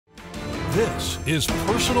This is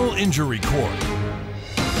Personal Injury Court.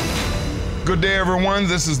 Good day, everyone.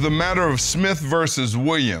 This is the matter of Smith versus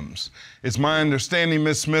Williams. It's my understanding,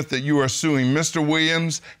 Ms. Smith, that you are suing Mr.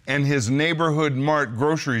 Williams and his Neighborhood Mart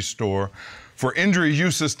grocery store for injuries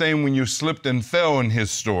you sustained when you slipped and fell in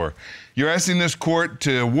his store. You're asking this court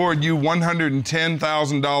to award you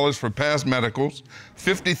 $110,000 for past medicals,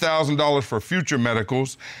 $50,000 for future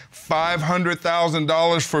medicals,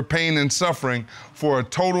 $500,000 for pain and suffering, for a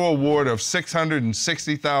total award of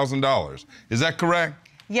 $660,000. Is that correct?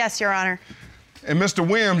 Yes, Your Honor. And Mr.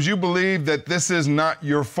 Williams, you believe that this is not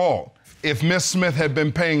your fault. If Ms. Smith had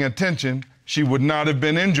been paying attention, she would not have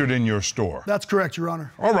been injured in your store. That's correct, Your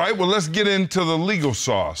Honor. All right, well, let's get into the legal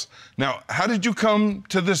sauce. Now, how did you come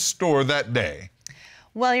to this store that day?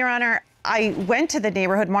 Well, Your Honor, I went to the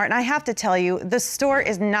Neighborhood Mart, and I have to tell you, the store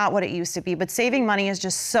is not what it used to be, but saving money is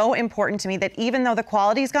just so important to me that even though the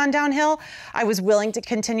quality's gone downhill, I was willing to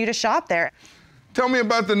continue to shop there. Tell me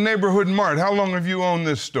about the Neighborhood Mart. How long have you owned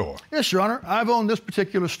this store? Yes, Your Honor. I've owned this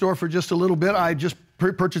particular store for just a little bit. I just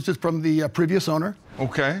purchased it from the previous owner.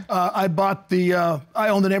 Okay. I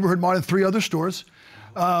own the Neighborhood Mart in 3 other stores.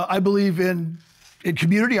 I believe in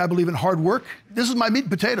community. I believe in hard work. This is my meat and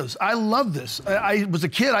potatoes. I love this. I was a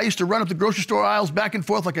kid. I used to run up the grocery store aisles back and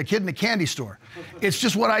forth like a kid in a candy store. It's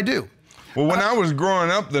just what I do. Well, when I was growing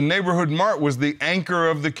up, the Neighborhood Mart was the anchor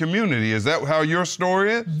of the community. Is that how your store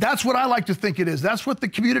is? That's what I like to think it is. That's what the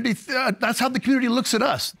community, that's how the community looks at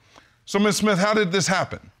us. So, Ms. Smith, how did this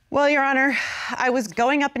happen? Well, Your Honor, I was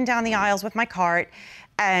going up and down the aisles with my cart,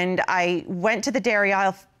 and I went to the dairy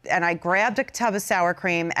aisle, and I grabbed a tub of sour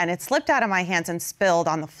cream, and it slipped out of my hands and spilled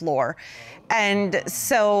on the floor. And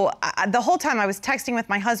so the whole time I was texting with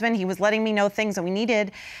my husband. He was letting me know things that we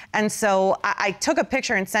needed. And so I took a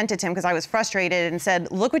picture and sent it to him because I was frustrated and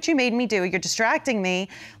said, look what you made me do. You're distracting me.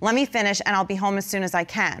 Let me finish, and I'll be home as soon as I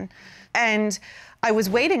can. And I was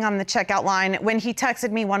waiting on the checkout line when he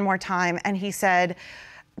texted me one more time, and he said,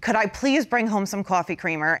 could I please bring home some coffee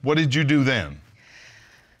creamer? What did you do then?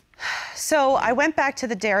 So I went back to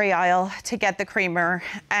the dairy aisle to get the creamer,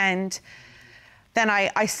 and then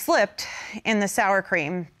I slipped in the sour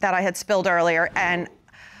cream that I had spilled earlier, and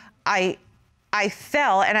I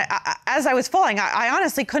fell, and as I was falling, I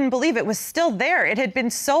honestly couldn't believe it was still there. It had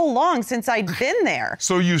been so long since I'd been there.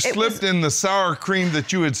 So you slipped in the sour cream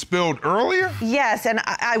that you had spilled earlier? Yes, and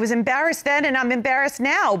I was embarrassed then, and I'm embarrassed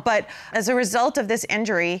now, but as a result of this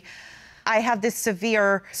injury, I have this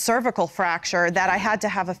severe cervical fracture that I had to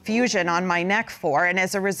have a fusion on my neck for, and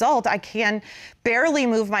as a result, I can barely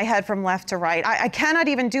move my head from left to right. I cannot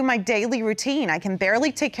even do my daily routine. I can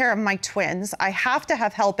barely take care of my twins. I have to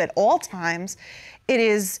have help at all times. It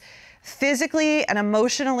is physically and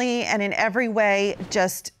emotionally and in every way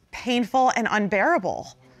just painful and unbearable.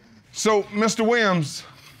 So, Mr. Williams,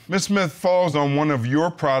 Ms. Smith falls on one of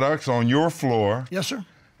your products on your floor. Yes, sir.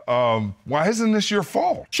 Why isn't this your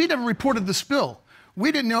fault? She never reported the spill.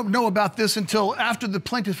 We didn't know about this until after the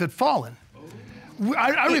plaintiff had fallen.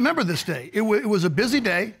 I remember this day. It was a busy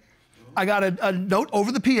day. I got a note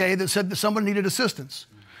over the PA that said that someone needed assistance.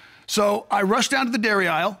 So I rushed down to the dairy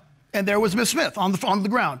aisle, and there was Miss Smith on the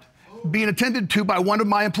ground, being attended to by one of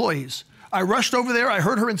my employees. I rushed over there. I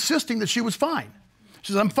heard her insisting that she was fine.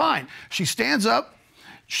 She says, I'm fine. She stands up.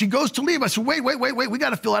 She goes to leave. I said, wait, we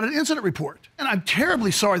got to fill out an incident report. And I'm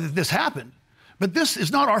terribly sorry that this happened, but this is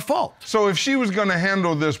not our fault. So if she was going to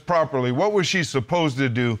handle this properly, what was she supposed to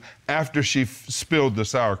do after she spilled the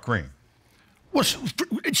sour cream? Well,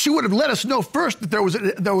 she would have let us know first that there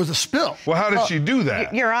was a spill. Well, how did she do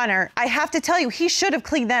that? Your Honor, I have to tell you, he should have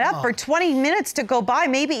cleaned that up for 20 minutes to go by,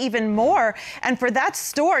 maybe even more. And for that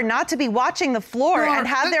store not to be watching the floor and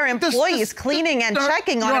have their employees cleaning and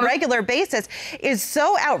checking on a regular basis is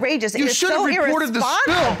so outrageous. It is so irresponsible. You should have reported the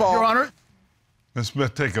spill, Your Honor. Ms.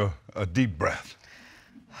 Smith, take a deep breath.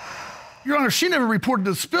 Your Honor, she never reported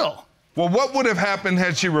the spill. Well, what would have happened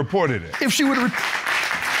had she reported it? If she would have...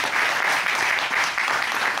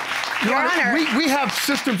 Your Honor, we have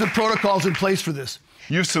systems and protocols in place for this.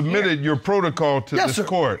 You submitted your protocol to this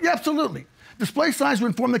court. Yeah, absolutely. Display signs to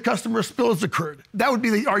inform the customer a spill has occurred. That would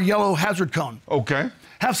be our yellow hazard cone. Okay.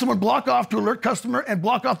 Have someone block off to alert customer and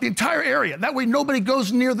block off the entire area. That way nobody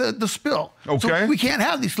goes near the spill. Okay. So we can't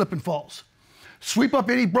have these slip and falls. Sweep up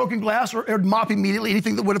any broken glass or mop immediately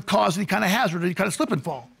anything that would have caused any kind of hazard, any kind of slip and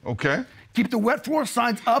fall. Okay. Keep the wet floor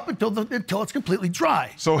signs up until it's completely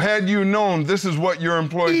dry. So had you known this is what your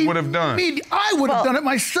employees would have done? I would have done it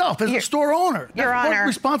myself as a store owner. Your Honor.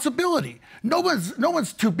 Responsibility. No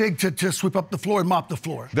one's too big to sweep up the floor and mop the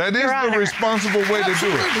floor. That is the responsible way to do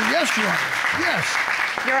it. Yes, Your Honor. Yes.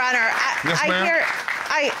 Your Honor, Yes, ma'am.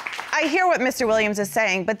 I hear what Mr. Williams is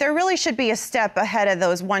saying, but there really should be a step ahead of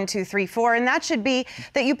those 1, 2, 3, 4, and that should be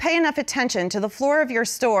that you pay enough attention to the floor of your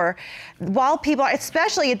store while people,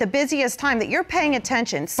 especially at the busiest time, that you're paying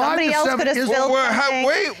attention. Somebody else could have spilled something.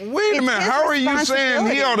 Wait a minute. How are you saying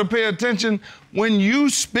he ought to pay attention when you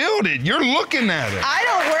spilled it? You're looking at it. I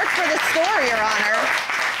don't work for the store, Your Honor.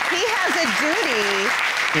 He has a duty.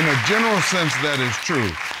 In a general sense, that is true.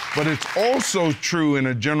 But it's also true in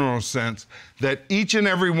a general sense that each and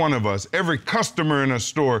every one of us, every customer in a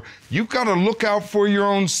store, you've got to look out for your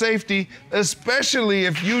own safety, especially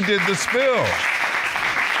if you did the spill.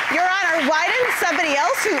 Your Honor, why didn't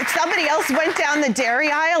somebody else went down the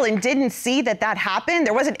dairy aisle and didn't see that happened?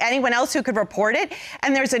 There wasn't anyone else who could report it,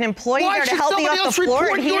 and there's an employee there to help me off the floor,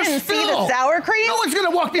 and he didn't see the sour cream? No one's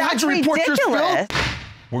going to walk behind you and report your spill.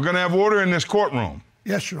 We're going to have order in this courtroom.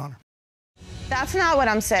 Yes, Your Honor. That's not what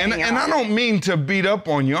I'm saying. And I don't mean to beat up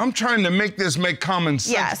on you. I'm trying to make this make common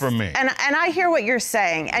sense for me. And I hear what you're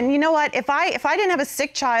saying. And you know what? If I didn't have a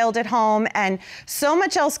sick child at home and so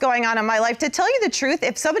much else going on in my life, to tell you the truth,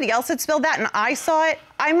 if somebody else had spilled that and I saw it,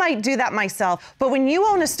 I might do that myself. But when you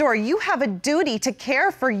own a store, you have a duty to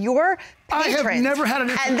care for your patrons. I have never had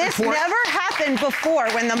an incident And this before. never happened before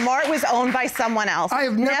when the mart was owned by someone else. I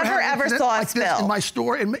have never ever had saw a like spill this in my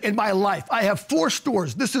store in my life. I have 4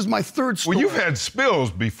 stores. This is my 3rd store. Well, you've had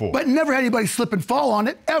spills before. But never had anybody slip and fall on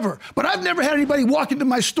it, ever. But I've never had anybody walk into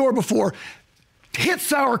my store before, hit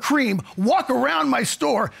sour cream, walk around my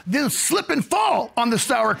store, then slip and fall on the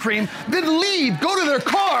sour cream, then leave, go to their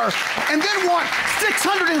car, and then want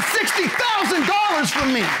 $660,000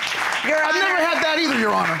 from me. I've never had that either,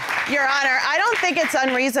 Your Honor. Your Honor, I don't think it's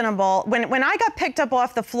unreasonable. When I got picked up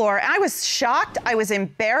off the floor, I was shocked, I was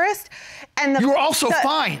embarrassed, and you were also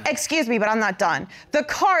fine. Excuse me, but I'm not done. The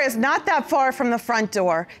car is not that far from the front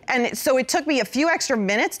door, and so it took me a few extra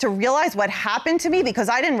minutes to realize what happened to me because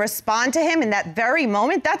I didn't respond to him in that very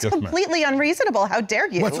moment. That's completely unreasonable. How dare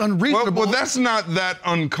you? What's unreasonable? Well, that's not that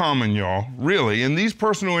uncommon, y'all. Really, in these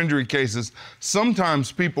personal injury cases,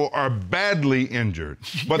 sometimes people are badly injured,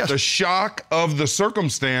 but the shock of the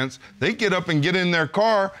circumstance, they get up and get in their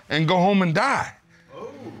car and go home and die.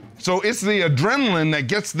 So it's the adrenaline that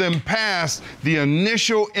gets them past the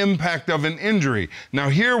initial impact of an injury. Now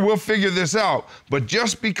here we'll figure this out, but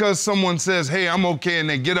just because someone says, hey, I'm okay, and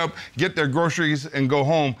they get up, get their groceries and go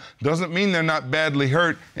home, doesn't mean they're not badly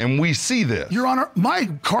hurt, and we see this. Your Honor, my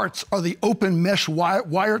carts are the open mesh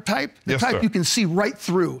wire type, the type you can see right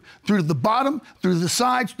through to the bottom, through the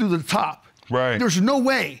sides, through the top. Right. There's no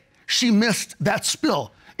way she missed that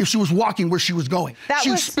spill if she was walking where she was going.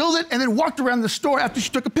 She spilled it and then walked around the store after she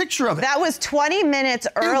took a picture of it. That was 20 minutes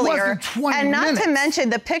earlier. It wasn't 20 and not minutes. to mention,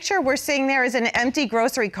 the picture we're seeing there is an empty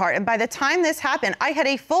grocery cart. And by the time this happened, I had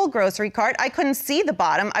a full grocery cart. I couldn't see the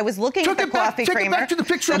bottom. I was looking at the coffee creamer. Take it back to the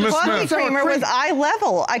picture. The coffee creamer was eye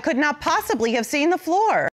level. I could not possibly have seen the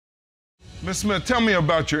floor. Ms. Smith, tell me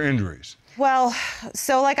about your injuries. Well,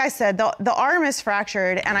 so like I said, the arm is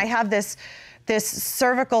fractured, and I have this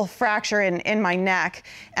cervical fracture in my neck,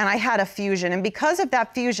 and I had a fusion. And because of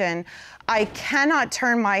that fusion, I cannot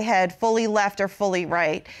turn my head fully left or fully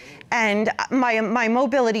right. And my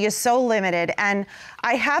mobility is so limited. And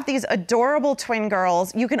I have these adorable twin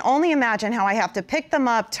girls. You can only imagine how I have to pick them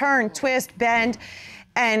up, turn, twist, bend.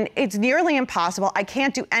 And it's nearly impossible. I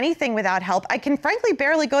can't do anything without help. I can frankly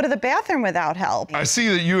barely go to the bathroom without help. I see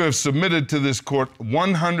that you have submitted to this court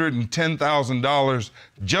 $110,000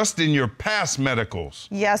 just in your past medicals.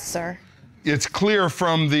 Yes, sir. It's clear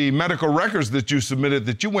from the medical records that you submitted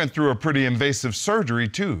that you went through a pretty invasive surgery,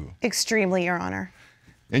 too. Extremely, Your Honor.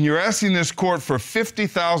 And you're asking this court for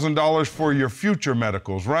 $50,000 for your future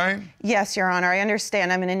medicals, right? Yes, Your Honor. I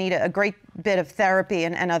understand I'm going to need a great bit of therapy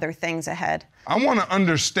and other things ahead. I want to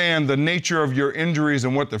understand the nature of your injuries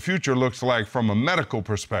and what the future looks like from a medical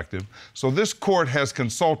perspective. So this court has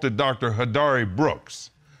consulted Dr. Hadari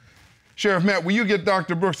Brooks. Sheriff Matt, will you get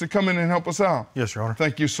Dr. Brooks to come in and help us out? Yes, Your Honor.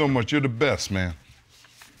 Thank you so much. You're the best, man.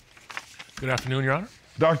 Good afternoon, Your Honor.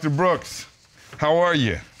 Dr. Brooks, how are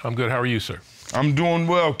you? I'm good. How are you, sir? I'm doing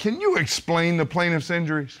well. Can you explain the plaintiff's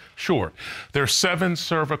injuries? Sure. There's 7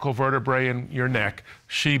 cervical vertebrae in your neck.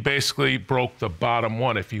 She basically broke the bottom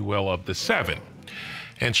one, if you will, of the 7.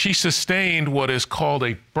 And she sustained what is called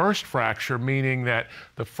a burst fracture, meaning that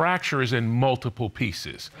the fracture is in multiple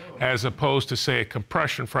pieces, as opposed to, say, a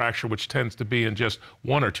compression fracture, which tends to be in just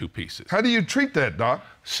 1 or 2 pieces. How do you treat that, Doc?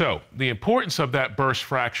 So the importance of that burst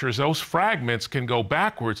fracture is those fragments can go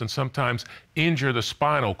backwards and sometimes injure the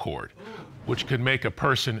spinal cord, which could make a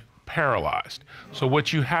person paralyzed. So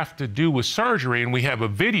what you have to do with surgery, and we have a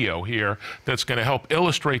video here that's going to help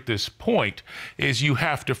illustrate this point, is you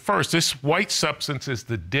have to first, this white substance is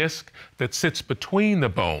the disc that sits between the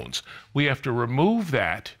bones. We have to remove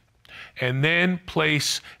that and then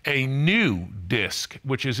place a new disc,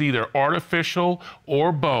 which is either artificial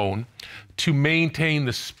or bone, to maintain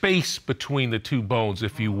the space between the two bones,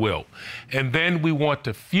 if you will. And then we want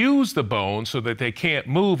to fuse the bones so that they can't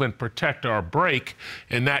move and protect our break.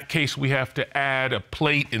 In that case, we have to add a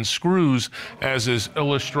plate and screws, as is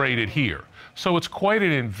illustrated here. So it's quite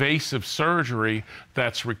an invasive surgery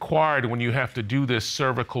that's required when you have to do this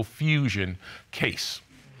cervical fusion case.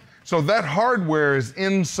 So that hardware is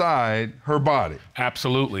inside her body?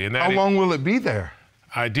 Absolutely. And how long will it be there?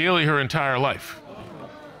 Ideally, her entire life.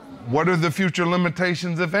 What are the future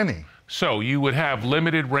limitations, if any? So you would have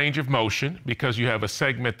limited range of motion because you have a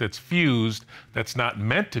segment that's fused that's not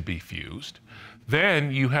meant to be fused.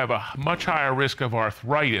 Then you have a much higher risk of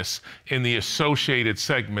arthritis in the associated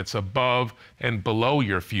segments above and below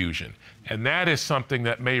your fusion. And that is something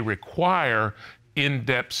that may require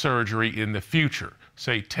in-depth surgery in the future,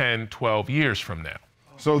 say 10, 12 years from now.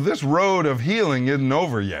 So this road of healing isn't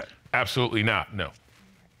over yet? Absolutely not, no.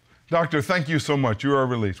 Doctor, thank you so much. You are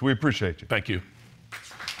released. We appreciate you. Thank you.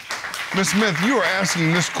 Ms. Smith, you are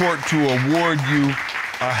asking this court to award you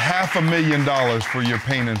 $500,000 for your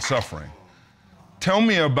pain and suffering. Tell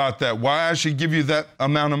me about that. Why I should give you that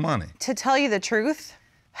amount of money? To tell you the truth,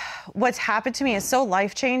 what's happened to me is so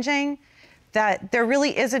life-changing that there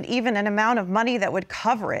really isn't even an amount of money that would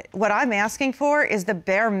cover it. What I'm asking for is the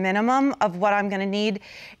bare minimum of what I'm gonna need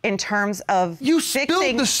in terms of You fixing.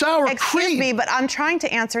 spilled the sour cream. Excuse me, but I'm trying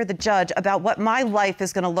to answer the judge about what my life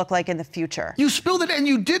is gonna look like in the future. You spilled it and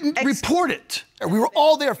you didn't report it. We were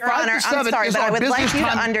all there, Your 5 Honor, to 7 I'm sorry, is but our I would like business you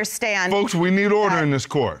to time. understand. Folks, we need order in this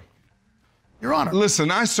court. Your Honor.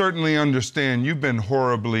 Listen, I certainly understand you've been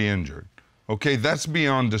horribly injured. Okay, that's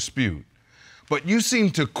beyond dispute. But you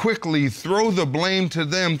seem to quickly throw the blame to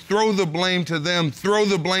them, throw the blame to them, throw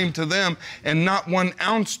the blame to them, and not 1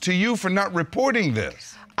 ounce to you for not reporting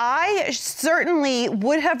this. I certainly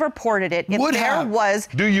would have reported it if there was.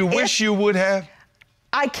 Do you wish you would have?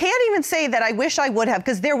 I can't even say that I wish I would have,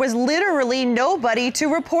 because there was literally nobody to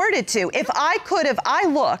report it to. If I could have, I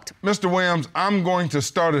looked. Mr. Williams, I'm going to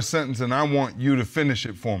start a sentence and I want you to finish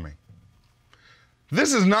it for me.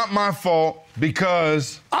 This is not my fault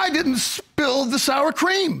because I didn't spill the sour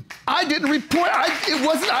cream. I didn't report. I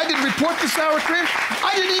didn't report the sour cream.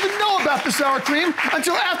 I didn't even know about the sour cream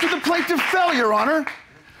until after the plaintiff fell, Your Honor.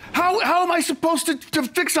 How am I supposed to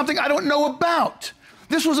fix something I don't know about?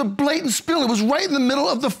 This was a blatant spill. It was right in the middle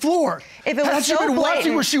of the floor. If it was Had she so been watching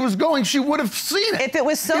blatant, where she was going, she would have seen it. If it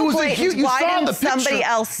was so blatant, you why saw didn't the picture. somebody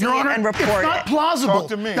else see Your it Honor, and report it's not it? plausible Talk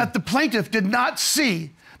to me. that the plaintiff did not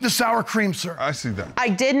see the sour cream, sir. I see that. I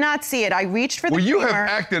did not see it. I reached for the Well, you have creamer.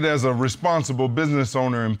 acted as a responsible business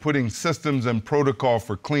owner in putting systems and protocol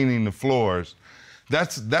for cleaning the floors.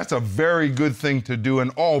 That's a very good thing to do,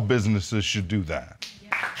 and all businesses should do that.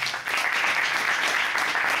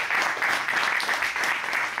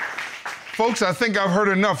 Folks, I think I've heard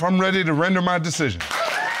enough. I'm ready to render my decision.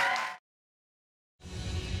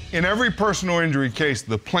 In every personal injury case,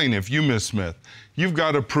 the plaintiff, you, Ms. Smith, you've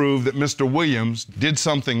got to prove that Mr. Williams did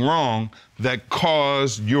something wrong that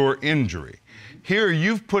caused your injury. Here,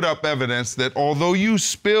 you've put up evidence that although you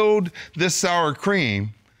spilled this sour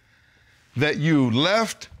cream, that you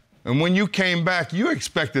left, and when you came back, you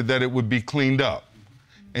expected that it would be cleaned up.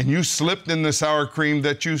 And you slipped in the sour cream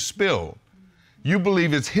that you spilled. You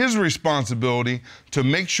believe it's his responsibility to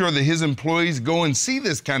make sure that his employees go and see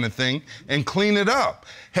this kind of thing and clean it up.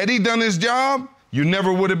 Had he done his job, you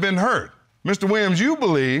never would have been hurt. Mr. Williams, you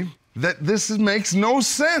believe that this makes no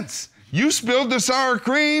sense. You spilled the sour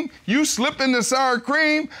cream, you slipped in the sour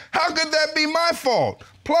cream. How could that be my fault?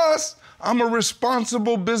 Plus, I'm a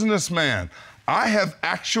responsible businessman. I have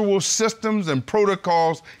actual systems and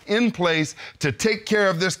protocols in place to take care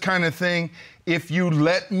of this kind of thing if you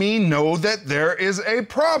let me know that there is a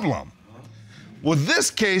problem. Well,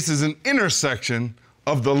 this case is an intersection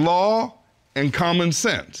of the law and common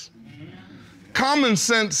sense. Common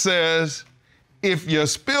sense says if you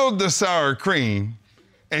spilled the sour cream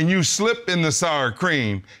and you slip in the sour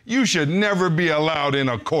cream, you should never be allowed in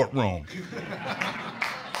a courtroom.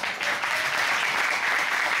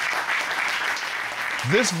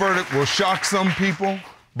 This verdict will shock some people,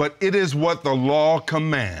 but it is what the law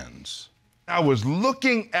commands. I was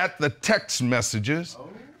looking at the text messages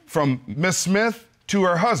from Miss Smith to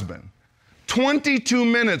her husband. 22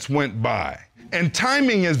 minutes went by, and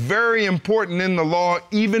timing is very important in the law,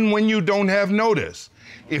 even when you don't have notice.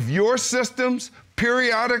 If your systems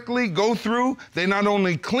periodically go through, they not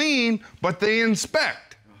only clean, but they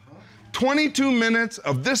inspect. 22 minutes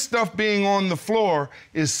of this stuff being on the floor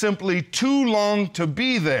is simply too long to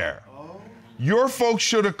be there. Your folks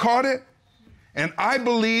should have caught it, and I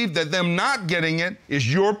believe that them not getting it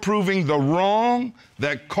is you're proving the wrong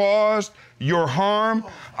that caused your harm.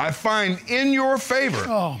 I find in your favor,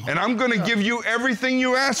 and I'm going to give you everything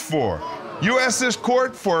you asked for. You asked this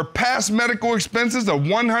court for past medical expenses of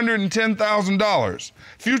 $110,000,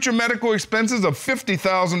 future medical expenses of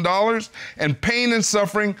 $50,000, and pain and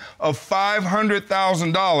suffering of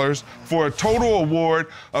 $500,000 for a total award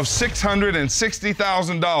of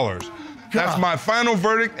 $660,000. That's my final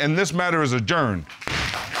verdict, and this matter is adjourned.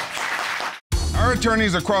 Our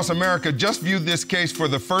attorneys across America just viewed this case for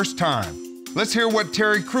the first time. Let's hear what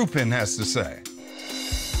Terry Krupin has to say.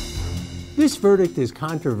 This verdict is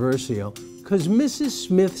controversial because Mrs.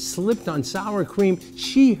 Smith slipped on sour cream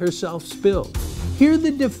she herself spilled. Here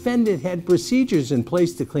the defendant had procedures in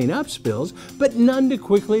place to clean up spills, but none to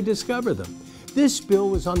quickly discover them. This spill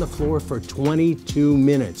was on the floor for 22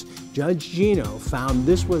 minutes. Judge Gino found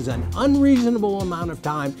this was an unreasonable amount of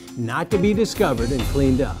time not to be discovered and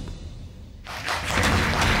cleaned up.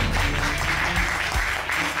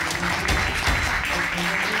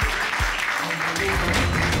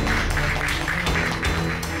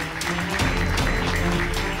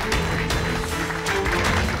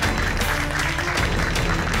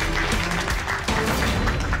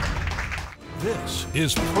 This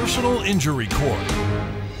is Personal Injury Court.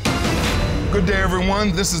 Good day,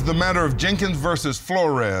 everyone. This is the matter of Jenkins versus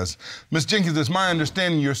Flores. Ms. Jenkins, it's my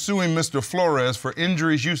understanding you're suing Mr. Flores for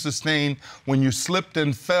injuries you sustained when you slipped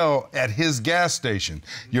and fell at his gas station.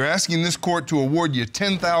 You're asking this court to award you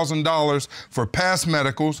 $10,000 for past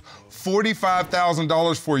medicals,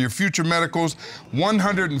 $45,000 for your future medicals,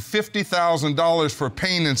 $150,000 for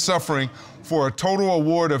pain and suffering, for a total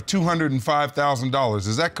award of $205,000.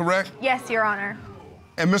 Is that correct? Yes, Your Honor.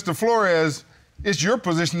 And Mr. Flores, it's your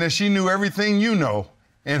position that she knew everything you know,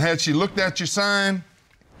 and had she looked at your sign,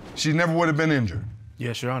 she never would have been injured.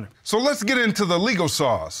 Yes, Your Honor. So let's get into the legal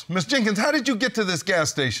sauce. Ms. Jenkins, how did you get to this gas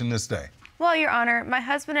station this day? Well, Your Honor, my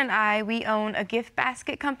husband and I, we own a gift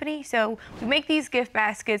basket company. So we make these gift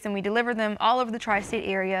baskets and we deliver them all over the tri-state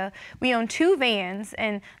area. We own 2 vans,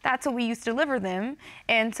 and that's what we use to deliver them.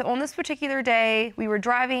 And so on this particular day, we were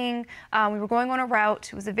driving, we were going on a route.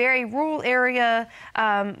 It was a very rural area.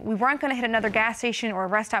 We weren't going to hit another gas station or a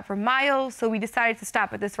rest stop for miles, so we decided to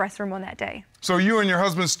stop at this restroom on that day. So you and your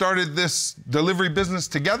husband started this delivery business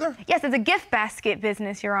together? Yes, it's a gift basket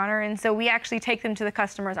business, Your Honor, and so we actually take them to the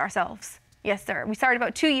customers ourselves. Yes, sir. We started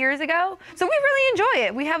about 2 years ago, so we really enjoy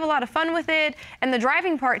it. We have a lot of fun with it, and the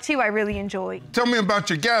driving part, too, I really enjoy. Tell me about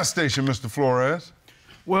your gas station, Mr. Flores.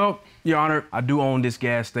 Well, Your Honor, I do own this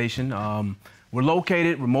gas station. We're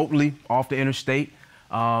located remotely off the interstate.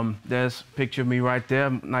 There's a picture of me right there,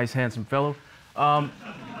 nice, handsome fellow.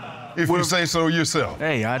 If you say so yourself.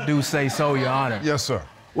 Hey, I do say so, Your Honor. Yes, sir.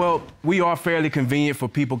 Well, we are fairly convenient for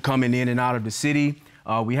people coming in and out of the city.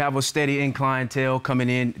 We have a steady in clientele coming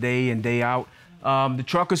in day in, day out. The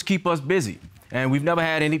truckers keep us busy, and we've never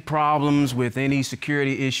had any problems with any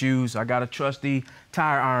security issues. I got a trusty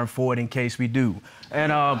tire iron for it in case we do.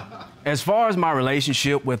 And as far as my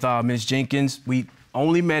relationship with Ms. Jenkins, we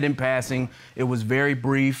only met in passing. It was very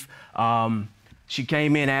brief. She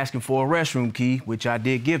came in asking for a restroom key, which I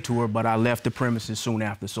did give to her, but I left the premises soon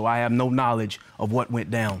after, so I have no knowledge of what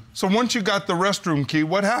went down. So once you got the restroom key,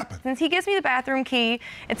 what happened? Since he gives me the bathroom key,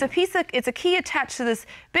 it's a key attached to this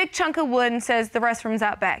big chunk of wood and says the restroom's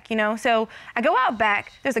out back, you know? So I go out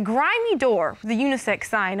back, there's a grimy door with a unisex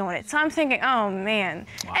sign on it. So I'm thinking, oh man.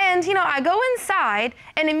 Wow. And you know, I go inside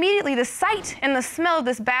and immediately the sight and the smell of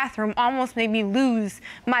this bathroom almost made me lose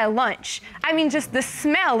my lunch. I mean, just the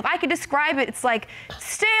smell, if I could describe it, it's like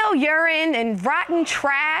stale urine and rotten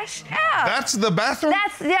trash. Yeah. That's the bathroom?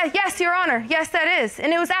 Yes, Your Honor. Yes, that is.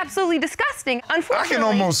 And it was absolutely disgusting. Unfortunately. I can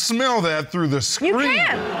almost smell that through the screen. You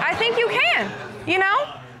can. I think you can. You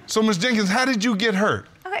know? So, Ms. Jenkins, how did you get hurt?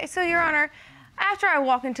 Okay, so, Your Honor, after I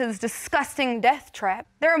walk into this disgusting death trap,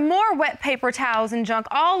 there are more wet paper towels and junk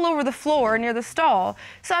all over the floor near the stall.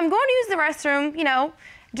 So I'm going to use the restroom, you know,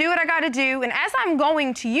 do what I gotta do, and as I'm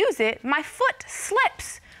going to use it, my foot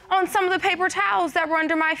slips on some of the paper towels that were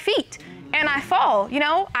under my feet, and I fall, you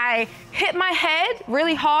know? I hit my head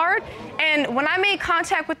really hard, and when I made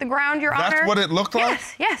contact with the ground, Your Honor— That's what it looked like?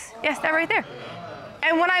 Yes, that right there.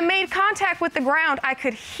 And when I made contact with the ground, I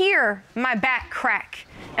could hear my back crack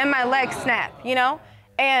and my leg snap, you know?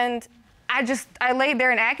 And I laid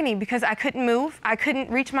there in agony because I couldn't move. I couldn't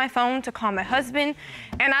reach my phone to call my husband.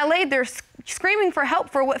 And I laid there screaming for help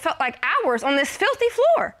for what felt like hours on this filthy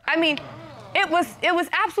floor. I mean, it was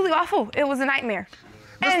absolutely awful. It was a nightmare.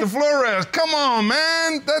 Mr. Flores, come on,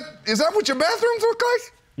 man. Is that what your bathrooms look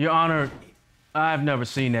like? Your Honor, I've never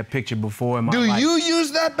seen that picture before in my life. Do you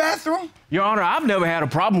use that bathroom? Your Honor, I've never had a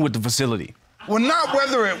problem with the facility. Well, not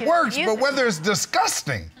whether it works, but whether it's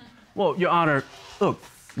disgusting. Well, Your Honor, look,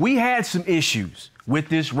 we had some issues with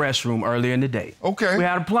this restroom earlier in the day. Okay. We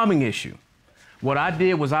had a plumbing issue. What I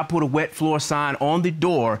did was I put a wet floor sign on the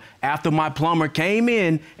door after my plumber came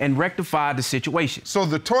in and rectified the situation. So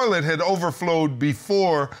the toilet had overflowed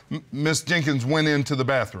before Miss Jenkins went into the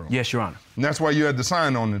bathroom? Yes, Your Honor. And that's why you had the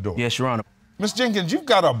sign on the door? Yes, Your Honor. Miss Jenkins, you've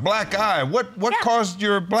got a black eye. What caused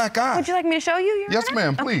your black eye? Would you like me to show you, Your Yes, Honor?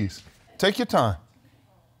 ma'am, please. Take your time.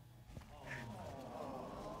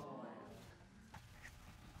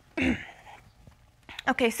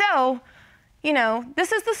 Okay, so, you know,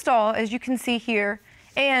 this is the stall, as you can see here,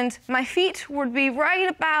 and my feet would be right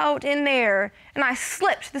about in there, and I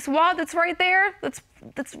slipped. This wall that's right there, that's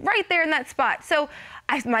right there in that spot. So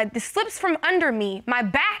this slips from under me, my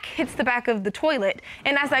back hits the back of the toilet,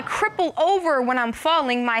 and as I cripple over when I'm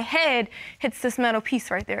falling, my head hits this metal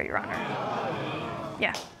piece right there, Your Honor.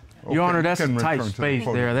 Yeah. Okay. Your Honor, that's a tight space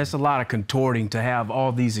there. That's a lot of contorting to have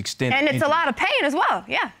all these extended. And it's a lot of pain as well.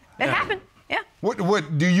 Yeah, it happened. Yeah.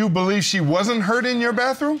 What do you believe she wasn't hurt in your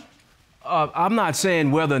bathroom? I'm not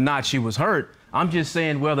saying whether or not she was hurt. I'm just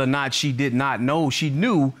saying whether or not she did not know. She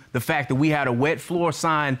knew the fact that we had a wet floor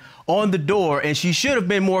sign on the door, and she should have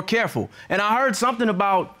been more careful. And I heard something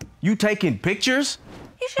about you taking pictures.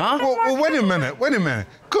 You should have been more Well, wait a minute.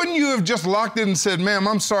 Couldn't you have just locked it and said, ma'am,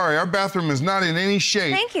 I'm sorry, our bathroom is not in any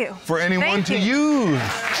shape for anyone to use?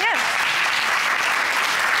 Yes.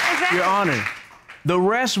 Exactly. Your Honor, the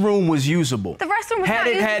restroom was usable. The restroom was Had not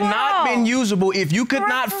it had usable at not all. been usable, if you could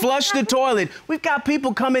not flush the toilet, we've got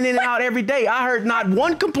people coming in and out every day. I heard not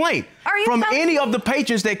one complaint from any of the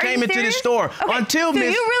patrons that came into the store until so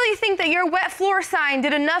Miss. you really think that your wet floor sign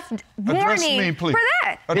did enough warning for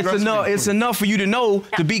that? It's enough for you to know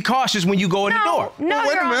to be cautious when you go in the door. No, well,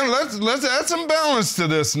 wait Your a minute. Honor. Let's add some balance to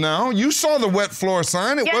this now. You saw the wet floor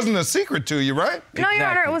sign. It wasn't a secret to you, right? No, Your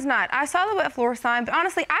Honor, it was not. I saw the wet floor sign, but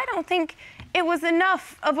honestly, I don't think it was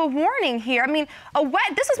enough of a warning here. I mean,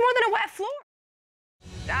 this is more than a wet floor.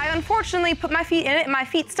 I unfortunately put my feet in it, and my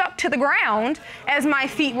feet stuck to the ground as my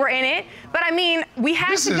feet were in it. But I mean, we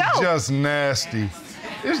had to go. This is just nasty.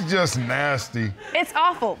 It's just nasty. It's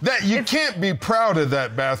awful. You can't be proud of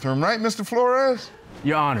that bathroom, right, Mr. Flores?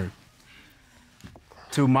 Your Honor,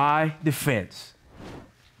 to my defense,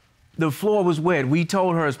 the floor was wet. We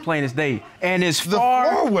told her as plain as day. And as far...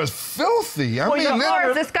 The floor was filthy. I mean,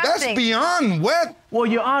 that's beyond wet. Well,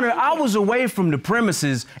 Your Honor, I was away from the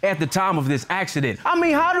premises at the time of this accident. I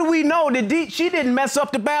mean, how do we know that she didn't mess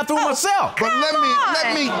up the bathroom herself? But let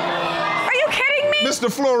me... Are you kidding me? Mr.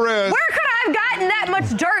 Flores... Where could I have gotten that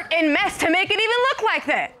much dirt and mess to make it even look like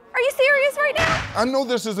that? Are you serious right now? I know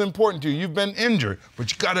this is important to you. You've been injured,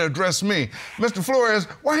 but you got to address me. Mr. Flores,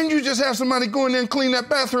 why didn't you just have somebody go in there and clean that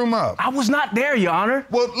bathroom up? I was not there, Your Honor.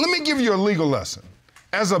 Well, let me give you a legal lesson.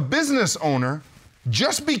 As a business owner,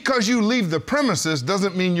 just because you leave the premises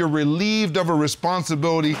doesn't mean you're relieved of a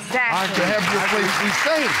responsibility to have your place be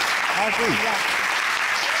safe. I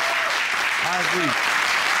agree.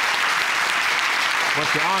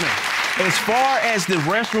 But, Your Honor, as far as the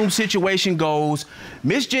restroom situation goes,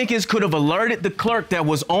 Miss Jenkins could have alerted the clerk that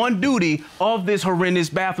was on duty of this horrendous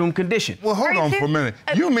bathroom condition. Well, hold on for a minute.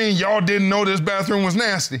 You mean y'all didn't know this bathroom was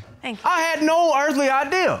nasty? Thank you. I had no earthly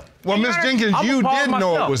idea. Well, Miss Jenkins, you did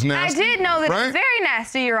know it was I nasty. did know that it right? was very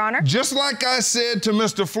nasty, Your Honor. Just like I said to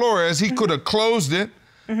Mr. Flores, he could have closed it.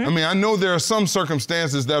 I mean, I know there are some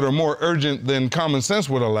circumstances that are more urgent than common sense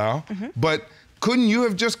would allow, but couldn't you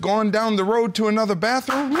have just gone down the road to another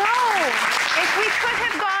bathroom? No! If we could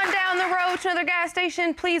have gone down the road to another gas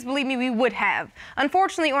station, please believe me, we would have.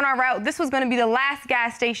 Unfortunately, on our route, this was going to be the last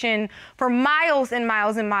gas station for miles and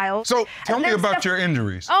miles and miles. So tell me about your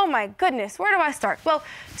injuries. Oh my goodness, where do I start? Well,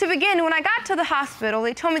 to begin, when I got to the hospital,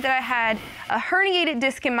 they told me that I had a herniated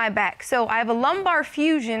disc in my back. So I have a lumbar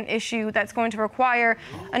fusion issue that's going to require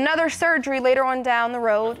another surgery later on down the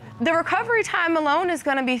road. The recovery time alone is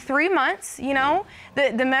going to be 3 months, you know.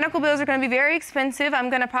 The medical bills are going to be very expensive. I'm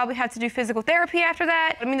going to probably have to do physical therapy after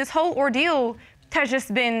that. I mean, this whole ordeal has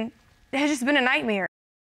just been a nightmare.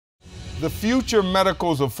 The future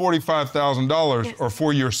medicals of $45,000 are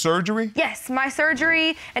for your surgery? Yes, my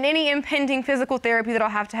surgery and any impending physical therapy that I'll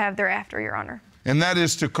have to have thereafter, Your Honor. and that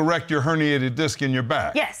is to correct your herniated disc in your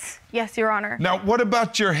back. Yes, yes, Your Honor. Now, what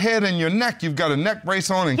about your head and your neck? You've got a neck brace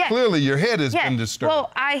on, and clearly your head has been disturbed.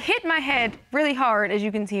 Well, I hit my head really hard, as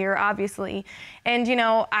you can see here, obviously. And, you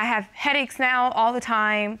know, I have headaches now all the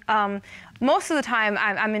time. Most of the time,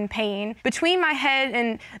 I'm in pain. Between my head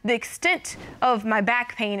and the extent of my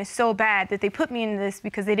back pain is so bad that they put me in this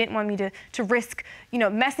because they didn't want me to risk, you know,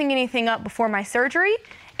 messing anything up before my surgery.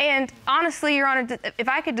 And honestly, Your Honor, if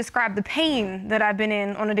I could describe the pain that I've been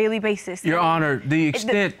in on a daily basis. Your Honor, the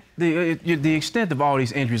extent of all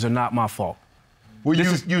these injuries are not my fault. Well,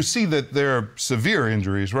 you see that they're severe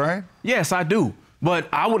injuries, right? Yes, I do. But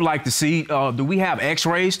I would like to see, do we have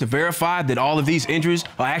x-rays to verify that all of these injuries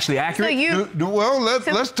are actually accurate?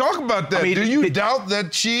 Let's talk about that. I mean, do you doubt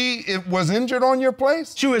that she was injured on your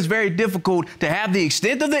place? Sure, it's very difficult to have the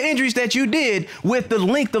extent of the injuries that you did with the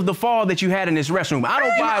length of the fall that you had in this restroom. I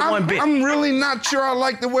don't buy it one bit. I'm really not sure I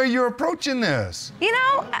like the way you're approaching this. You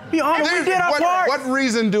know, Your Honor, we did our part. What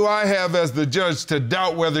reason do I have as the judge to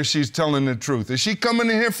doubt whether she's telling the truth? Is she coming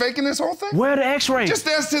in here faking this whole thing? Where are the x-rays? Just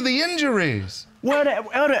as to the injuries. What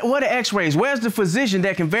are the x-rays? Where's the physician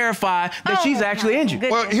that can verify that she's actually injured?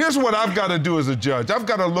 Well, here's what I've got to do as a judge. I've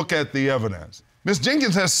got to look at the evidence. Ms.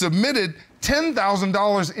 Jenkins has submitted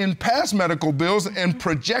 $10,000 in past medical bills and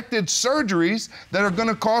projected surgeries that are going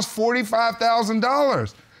to cost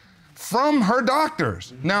 $45,000 from her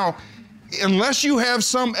doctors. Now, unless you have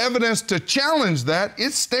some evidence to challenge that,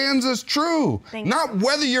 it stands as true. Not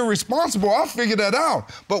whether you're responsible, I'll figure that out.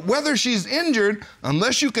 But whether she's injured,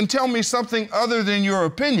 unless you can tell me something other than your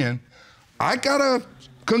opinion, I gotta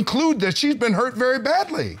conclude that she's been hurt very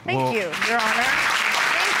badly. Thank you, Your Honor.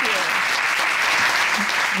 Thank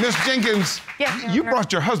you. Ms. Jenkins, you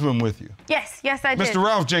brought your husband with you. Yes, I did. Mr.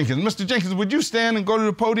 Ralph Jenkins. Mr. Jenkins, would you stand and go to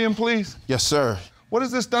the podium, please? Yes, sir. What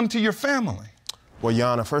has this done to your family? Well, Your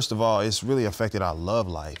Honor, first of all, it's really affected our love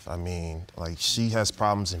life. I mean, like, she has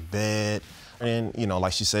problems in bed, and, you know,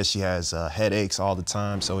 like she says, she has headaches all the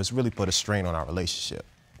time, so it's really put a strain on our relationship.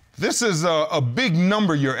 This is a big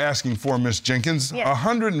number you're asking for, Ms. Jenkins. Yes.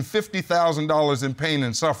 $150,000 in pain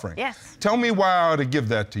and suffering. Yes. Tell me why I ought to give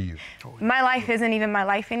that to you. My life isn't even my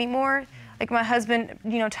life anymore. Like my husband,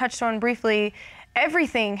 you know, touched on briefly,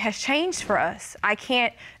 everything has changed for us. I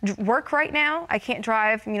can't work right now. I can't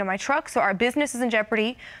drive, you know, my truck, so our business is in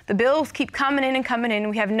jeopardy. The bills keep coming in and coming in.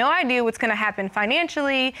 We have no idea what's going to happen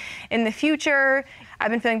financially in the future.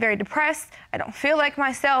 I've been feeling very depressed. I don't feel like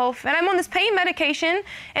myself, and I'm on this pain medication,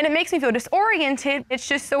 and it makes me feel disoriented. It's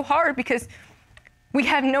just so hard because we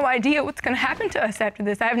have no idea what's going to happen to us after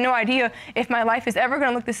this. I have no idea if my life is ever going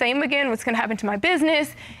to look the same again, what's going to happen to my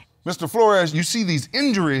business. Mr. Flores, you see these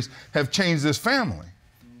injuries have changed this family.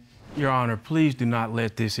 Your Honor, please do not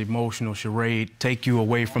let this emotional charade take you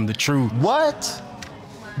away from the truth. What?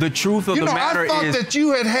 The truth of the matter is... I thought that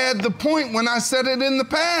you had the point when I said it in the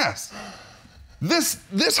past.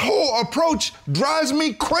 This whole approach drives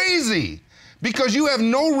me crazy because you have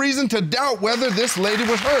no reason to doubt whether this lady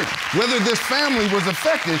was hurt, whether this family was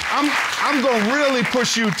affected. I'm going to really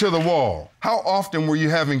push you to the wall. How often were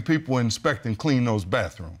you having people inspect and clean those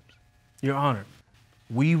bathrooms? Your Honor,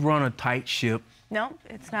 we run a tight ship. No,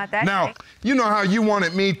 it's not that Now, tight. you know how you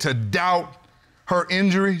wanted me to doubt her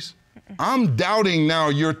injuries? I'm doubting now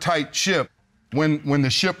your tight ship when the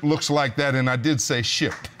ship looks like that, and I did say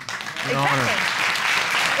ship. Your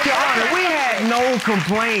Honor, we had no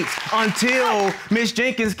complaints until Miss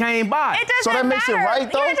Jenkins came by. It doesn't So that makes it matter.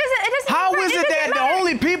 right, though? Yeah, it doesn't How matter. is it that the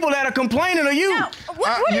only people that are complaining are you? No,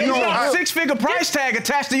 what do you you know, mean? I- Six-figure price tag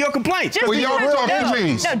attached to your complaint. Just Well, y'all because- talking no,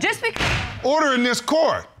 please. no, just because. Order in this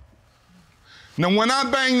court. Now, when I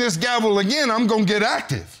bang this gavel again, I'm gonna get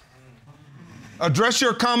active. Address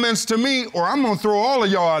your comments to me, or I'm gonna throw all of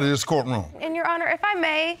y'all out of this courtroom. And Your Honor, if I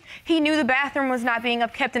may, he knew the bathroom was not being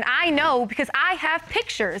upkept, and I know because I have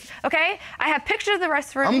pictures, okay? I have pictures of the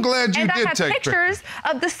restroom. I'm glad you and did I have take pictures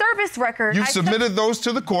of the service record. You've submitted those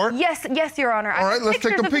to the court. Yes, Your Honor. All right, let's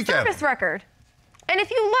take a peek of the at 'em. service record. And if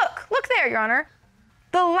you look there, Your Honor.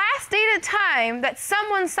 The last dated time that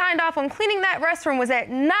someone signed off on cleaning that restroom was at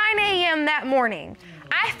 9 a.m. that morning.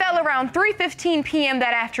 I fell around 3:15 p.m.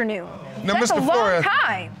 that afternoon. Now, That's Mr. a long Flores,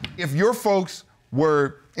 time. if your folks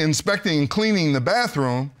were inspecting and cleaning the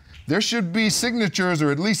bathroom, there should be signatures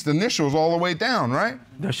or at least initials all the way down, right?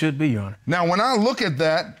 There should be, Your Honor. Now, when I look at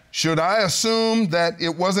that, should I assume that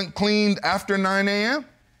it wasn't cleaned after 9 a.m.?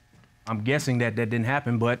 I'm guessing that didn't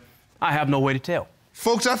happen, but I have no way to tell.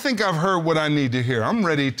 Folks, I think I've heard what I need to hear. I'm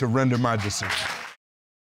ready to render my decision.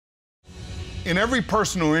 In every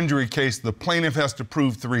personal injury case, the plaintiff has to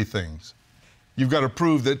prove three things. You've got to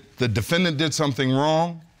prove that the defendant did something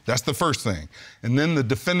wrong. That's the first thing. And then the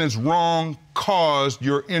defendant's wrong caused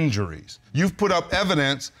your injuries. You've put up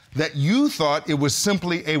evidence that you thought it was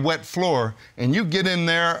simply a wet floor, and you get in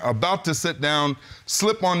there about to sit down,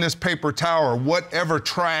 slip on this paper towel or whatever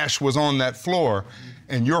trash was on that floor,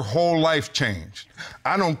 and your whole life changed.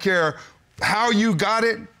 I don't care how you got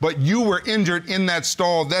it, but you were injured in that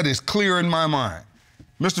stall. That is clear in my mind.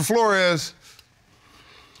 Mr. Flores,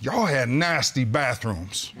 y'all had nasty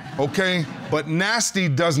bathrooms, okay? But nasty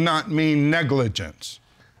does not mean negligence.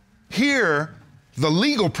 Here, the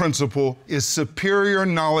legal principle is superior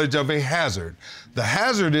knowledge of a hazard. The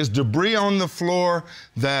hazard is debris on the floor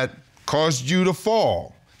that caused you to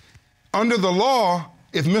fall. Under the law,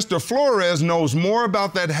 if Mr. Flores knows more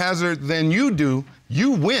about that hazard than you do,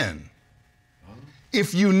 you win.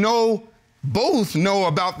 If you both know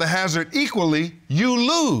about the hazard equally, you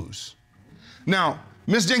lose. Now,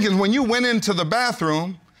 Ms. Jenkins, when you went into the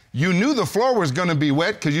bathroom, you knew the floor was gonna be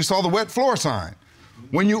wet because you saw the wet floor sign.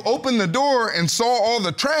 When you opened the door and saw all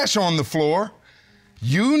the trash on the floor,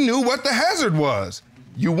 you knew what the hazard was.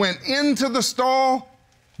 You went into the stall,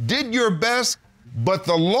 did your best, but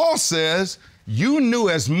the law says you knew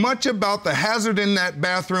as much about the hazard in that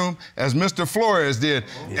bathroom as Mr. Flores did.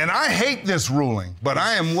 And I hate this ruling, but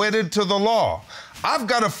I am wedded to the law. I've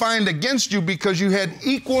got to find against you because you had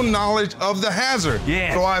equal knowledge of the hazard.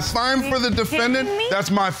 Yes. So I find for the defendant.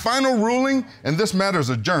 That's my final ruling, and this matter is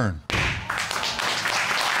adjourned.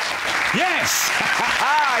 Yes!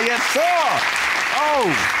 Yes, sir!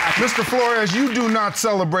 Oh! Mr. Flores, you do not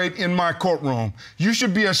celebrate in my courtroom. You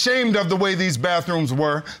should be ashamed of the way these bathrooms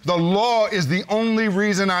were. The law is the only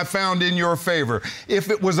reason I found in your favor. If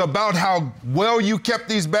it was about how well you kept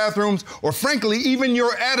these bathrooms, or frankly, even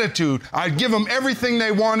your attitude, I'd give them everything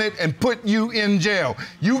they wanted and put you in jail.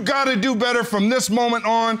 You gotta do better from this moment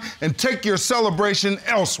on and take your celebration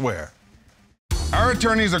elsewhere. Our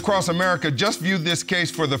attorneys across America just viewed this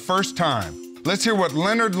case for the first time. Let's hear what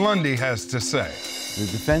Leonard Lundy has to say.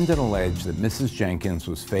 The defendant alleged that Mrs. Jenkins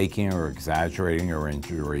was faking or exaggerating her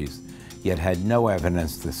injuries, yet had no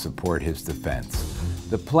evidence to support his defense.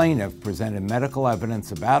 The plaintiff presented medical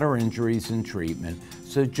evidence about her injuries and treatment,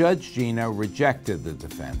 so Judge Gino rejected the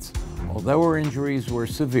defense. Although her injuries were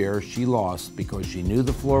severe, she lost because she knew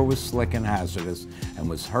the floor was slick and hazardous and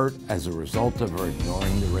was hurt as a result of her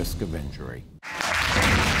ignoring the risk of injury.